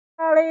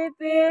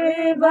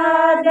पीली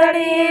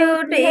बादड़ी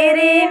उठी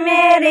री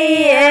मेरी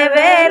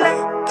बेला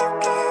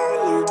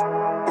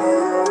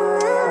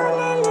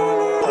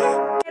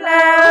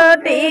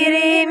उठी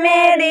री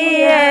मेरी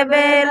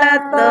बेला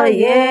तो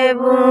ये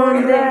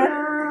बूंद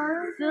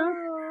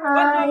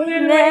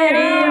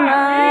मेरी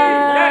माँ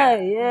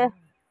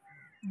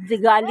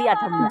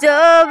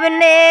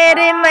जोबनेर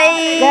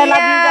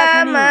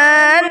मैया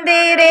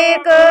मंदिर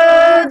को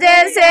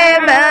जैसे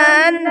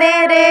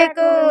मंदिर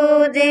को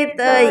जित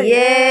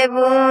ये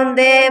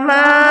बूंदे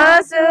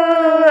मासू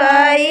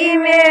आई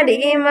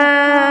मेरी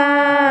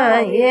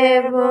माँ ये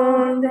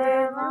बूंदे।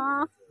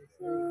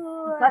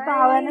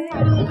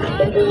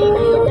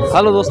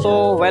 हेलो दोस्तों,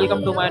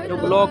 welcome to my new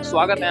blog.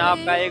 स्वागत है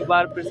आपका एक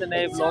बार फिर से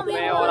नए ब्लॉग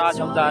में। और आज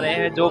हम जा रहे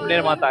हैं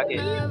जोबनेर माता के।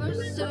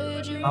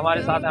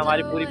 हमारे साथ है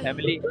हमारी पूरी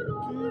फैमिली,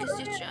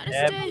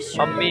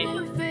 मम्मी,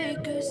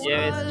 ये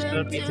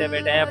सिस्टर पीछे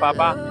बैठे हैं,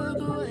 पापा,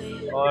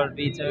 और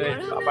पीछे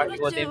पापा की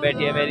गोदी में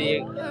बैठी है मेरी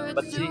एक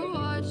बच्ची,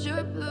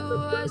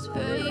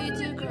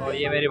 और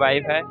ये मेरी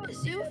वाइफ है,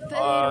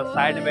 और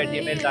साइड में बैठी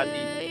है मेरी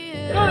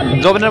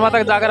दादी। जोबनेर माता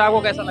के जाकर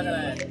आपको कैसा लग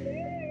रहा है?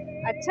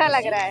 अच्छा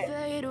लग रहा है।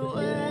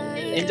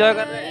 एंजॉय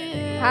कर रहे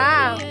हैं?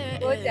 हाँ,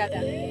 बहुत ज्यादा।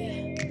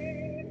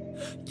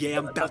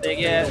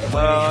 देखिए,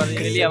 और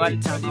लिए हमारी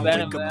छोटी बहन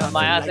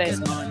माया से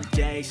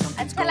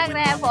अच्छा लग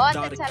रहा है, बहुत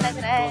अच्छा लग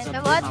रहा है।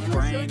 मैं बहुत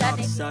खुश हूँ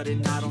जाने।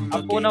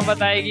 अब पूनम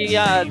बताएगी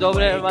या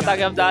जोबनेर माता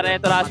के हम जा रहे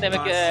हैं तो रास्ते में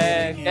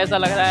कैसा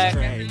लग रहा है?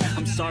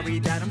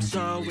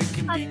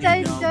 अच्छा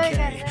एंजॉय कर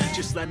रहे हैं।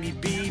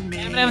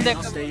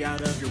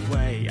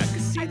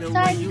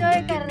 अच्छा एंजॉय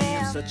कर रहे हैं।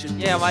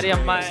 ये हमारी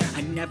अम्मा है।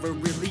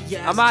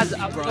 अम्मा,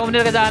 अब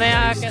जोबनेर के जा रहे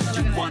हैं, कैसा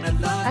लग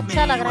रहा है?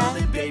 अच्छा लग रहा है।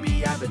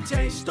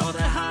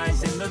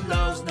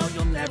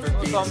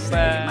 तो हम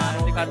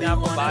दिखाते हैं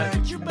आपको बाहर।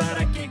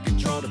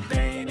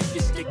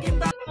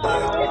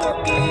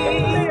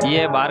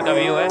 ये बाहर का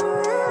व्यू है।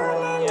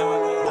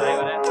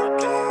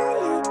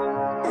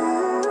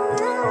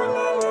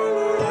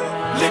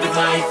 Living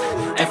life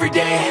every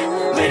day,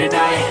 late at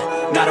night,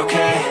 not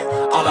okay.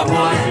 All I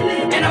want,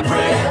 and I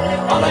pray,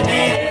 all I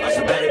need are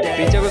some better days.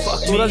 पीछे को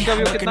सूरज का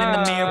व्यू कितना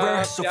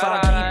so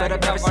foggy, but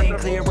I've never seen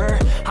clearer.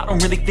 I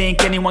don't really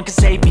think anyone can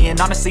save me, and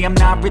honestly, I'm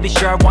not really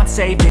sure I want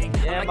saving.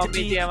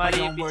 Mummy थी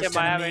हमारी, पीछे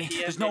माया बैठी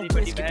है, There's no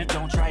risk if you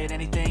don't try at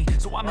anything,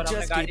 so I'ma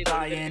just keep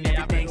buying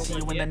everything. See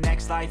you in the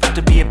next life, have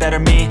to be a better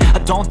me.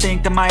 I don't think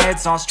that my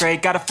head's on straight.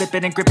 Gotta flip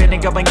it and grip it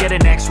and go and get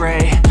an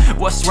X-ray.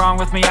 What's wrong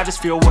with me? I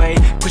just feel weight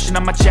pushing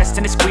on my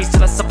chest and it squeezes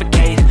till I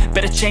suffocate.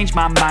 Better change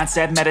my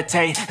mindset,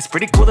 meditate. It's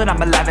pretty cool that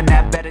I'm alive and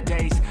have better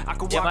days. I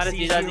could walk,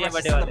 see you,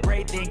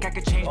 celebrate, think I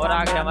could change my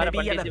mind,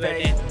 maybe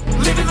elevate.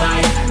 Living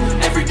life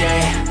every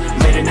day,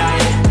 late at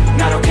night,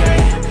 not okay.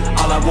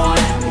 All I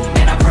want,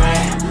 and I pray,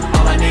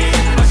 all I need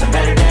are some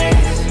better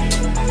days.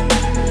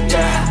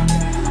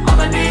 Yeah, all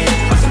I need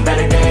are some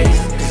better days.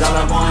 Cause all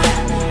I want,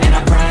 and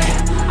I pray,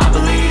 I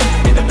believe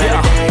in the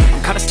better days.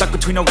 Kinda stuck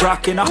between a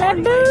rock and a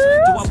hard place.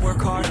 Do I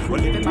work hard or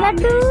live in my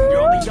pace?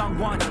 You're only young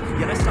once,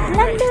 yeah that's all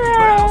great.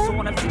 But I also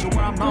want a future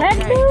where I'm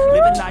okay.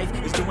 Living life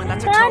is doing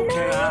lots of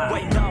cocaine.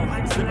 Wait no,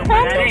 it's living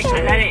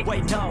right.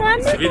 Wait no,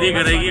 विधि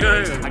करेगी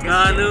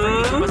Kalu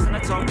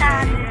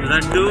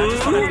Laddu.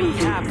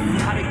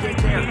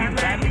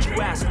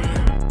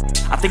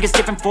 I think it's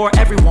different for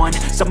everyone.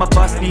 Some of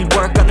us need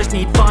work, others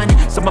need fun.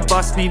 Some of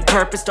us need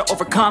purpose to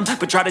overcome.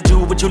 But try to do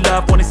what you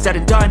love when it's said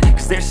and done.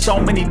 Cause there's so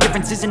many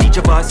differences in each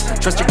of us.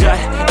 Trust your gut,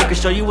 it can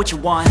show you what you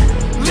want.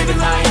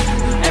 Living life,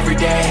 every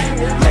day,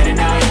 late at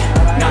night,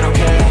 not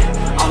okay.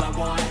 All I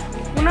want,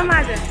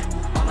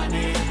 all I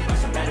need are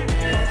some better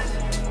days.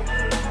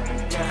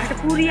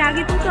 पूरी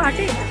आगे तू तो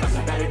हटे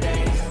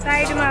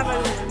side में आगे।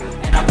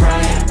 And I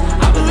pray,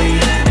 I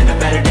believe in the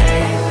better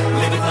days.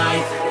 Living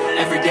life,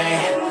 every day,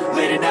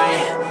 late at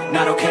night,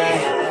 not okay.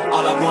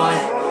 All I want,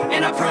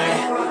 and I pray,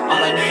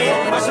 all I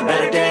need are some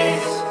better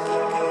days.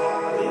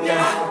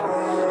 Yeah,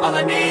 all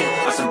I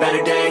need are some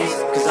better days.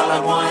 Cause all I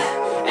want,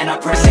 and I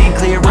pray, seeing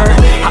clearer.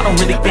 I don't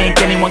really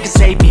think anyone can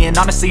save me, and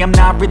honestly I'm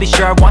not really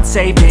sure I want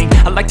saving.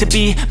 I like to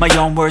be my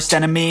own worst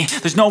enemy.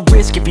 There's no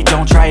risk if you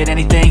don't try at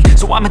anything,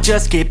 so I'ma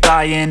just keep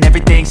buying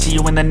everything. See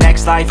you in the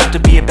next life, have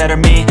to be a better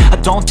me. I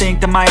don't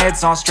think that my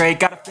head's on straight.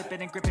 Gotta flip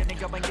it and grip it and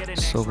go and get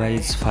it. So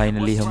guys,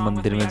 finally हम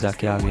मंदिर में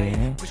जाके आ गए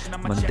हैं।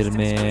 मंदिर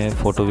में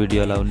photo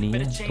video allow नहीं है,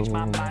 तो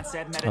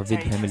अब विद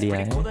फैमिली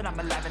आए हैं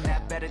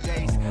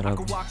और अब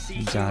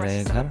जा रहे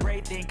हैं घर।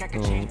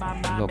 तो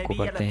लोग को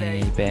करते हैं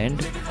यहीं पे एंड।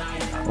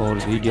 और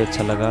वीडियो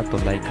अच्छा लगा तो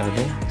लाइक कर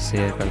दें,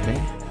 शेयर कर दें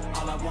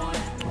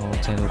और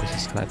चैनल को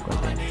सब्सक्राइब कर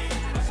दें।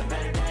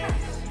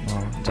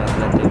 और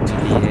ज़्यादा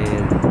मिली है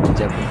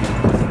जयपुर की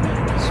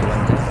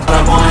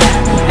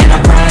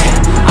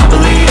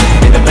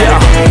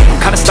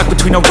Kinda stuck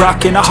between a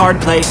rock and a hard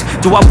place.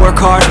 Do I work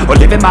hard or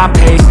live at my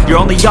pace? You're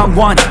only young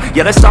once,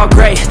 yeah that's all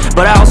great.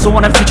 But I also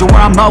want a future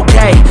where I'm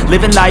okay.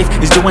 Living life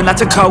is doing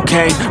lots of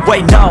cocaine.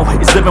 Wait no,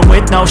 it's living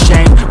with no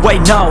shame.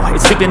 Wait no,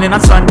 it's sleeping in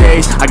on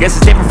Sundays. I guess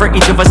it's different for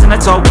each of us and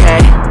that's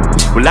okay.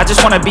 Well I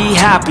just wanna be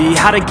happy,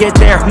 how to get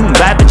there?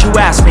 Glad that you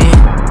asked me.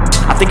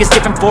 I think it's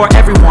different for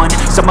everyone.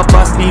 Some of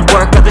us need work,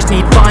 others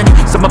need fun.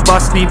 Some of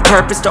us need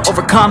purpose to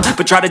overcome,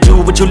 but try to do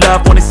what you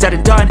love when it's said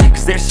and done,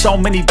 cause there's so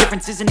many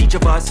differences in each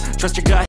of us. Trust your gut.